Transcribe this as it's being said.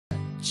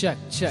Check,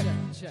 check.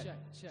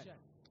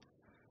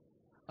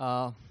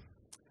 Uh,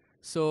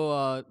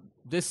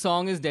 this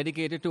song is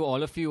dedicated to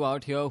all of you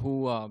out here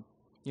who,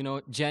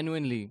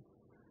 genuinely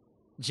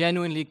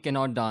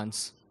cannot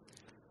dance.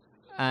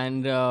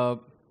 And,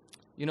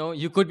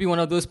 you could be one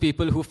of those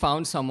people who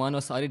found someone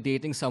or started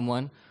dating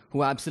someone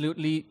who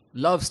absolutely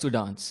loves to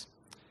dance.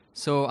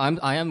 So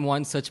I am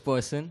one such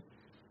person.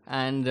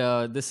 And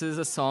this is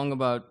a song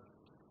about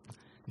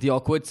the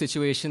awkward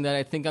situation that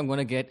I think I'm going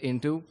to get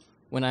into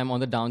when I'm on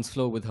the dance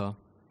floor with her.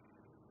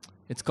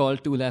 It's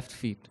called Two Left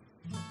Feet.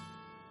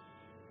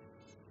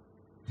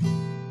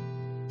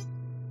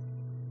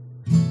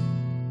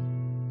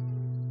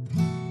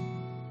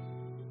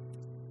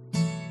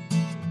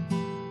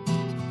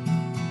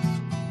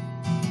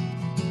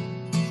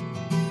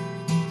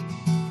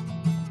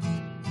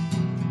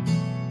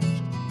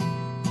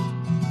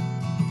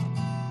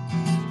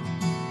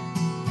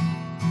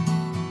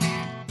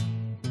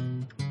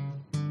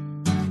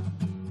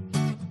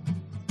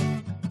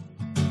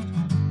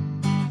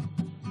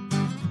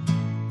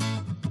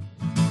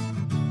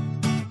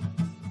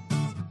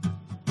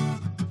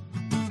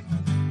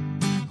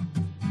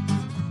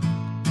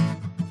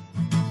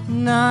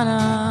 Na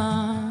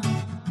na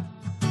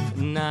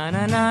na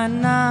na na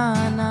na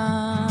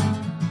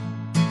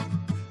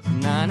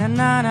na na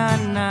na na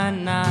na na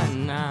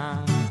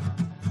na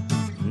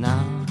na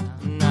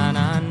na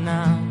na na.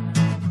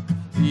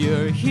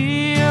 You're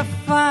here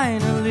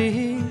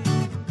finally,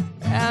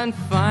 and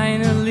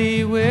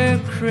finally we're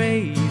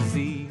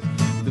crazy.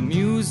 The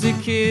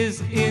music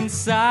is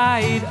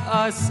inside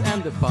us,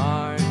 and the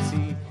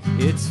party,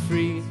 it's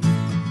free.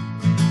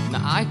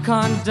 Now I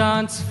can't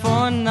dance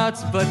for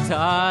nuts, but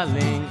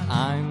darling,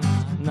 I'm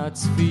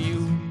nuts for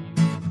you.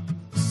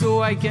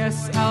 So I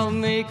guess I'll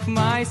make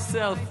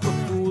myself a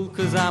fool,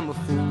 'cause I'm a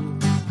fool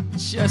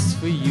just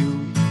for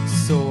you.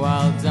 So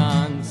I'll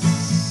dance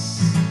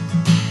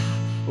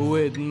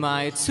with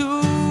my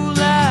two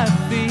left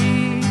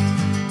feet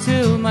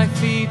till my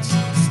feet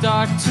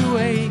start to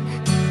ache.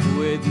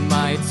 With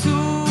my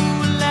two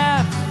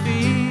left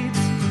feet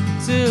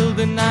till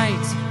the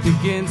night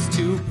begins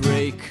to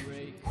break.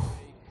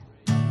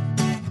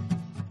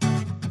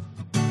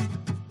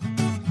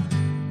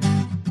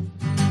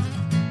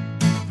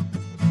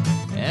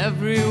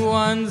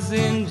 Everyone's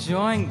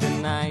enjoying the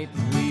night,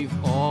 we've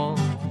all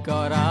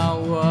got our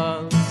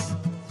worlds.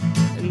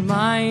 And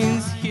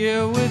mine's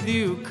here with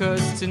you,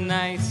 'cause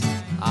tonight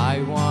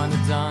I wanna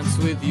dance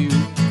with you.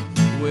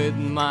 With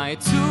my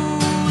two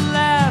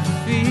left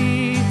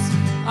feet,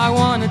 I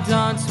wanna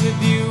dance with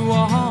you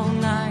all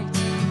night.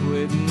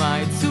 With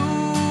my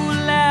two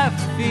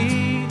left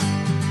feet,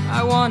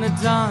 I wanna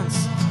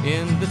dance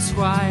in the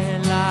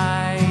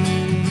twilight.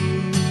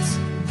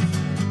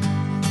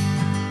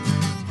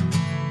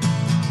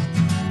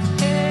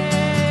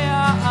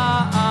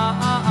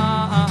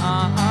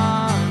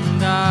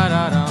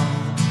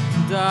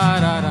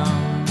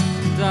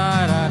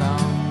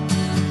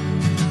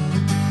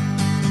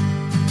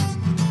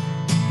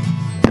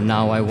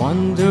 Now I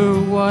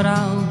wonder what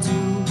I'll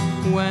do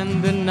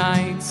when the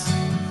night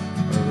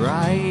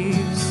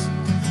arrives.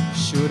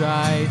 Should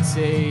I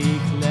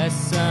take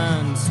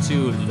lessons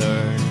to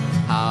learn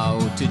how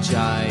to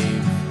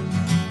jive?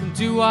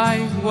 Do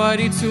I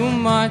worry too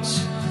much?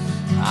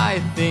 I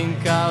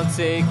think I'll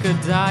take a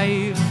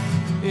dive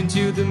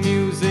into the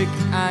music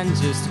and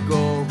just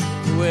go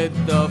with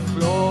the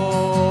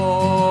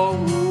flow.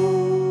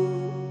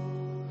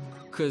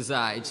 'Cause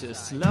I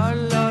just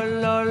love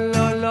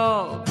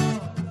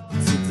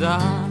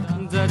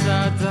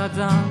to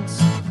dance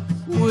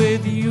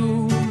with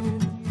you.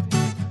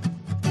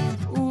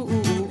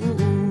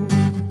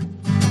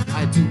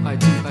 I do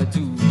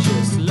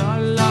just to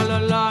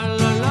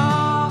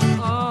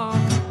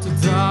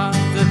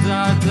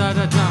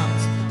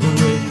dance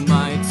with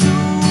my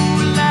two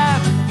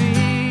left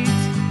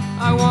feet.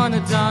 I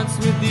wanna dance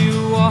with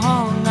you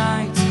all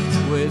night.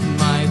 With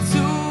my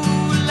two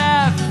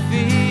left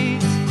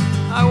feet,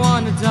 I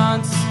wanna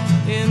dance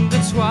in the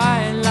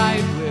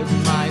twilight. With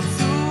my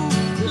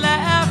two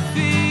left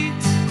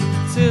feet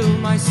till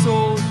my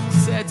soul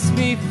sets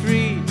me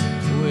free.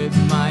 With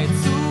my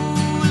two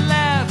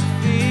left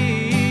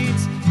feet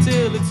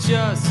till it's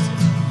just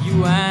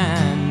you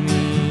and me.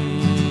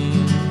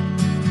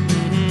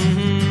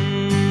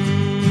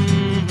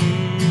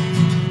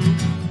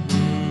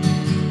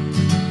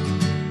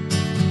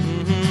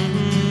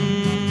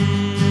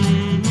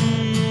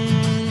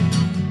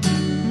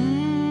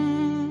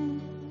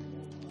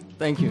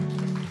 Thank you.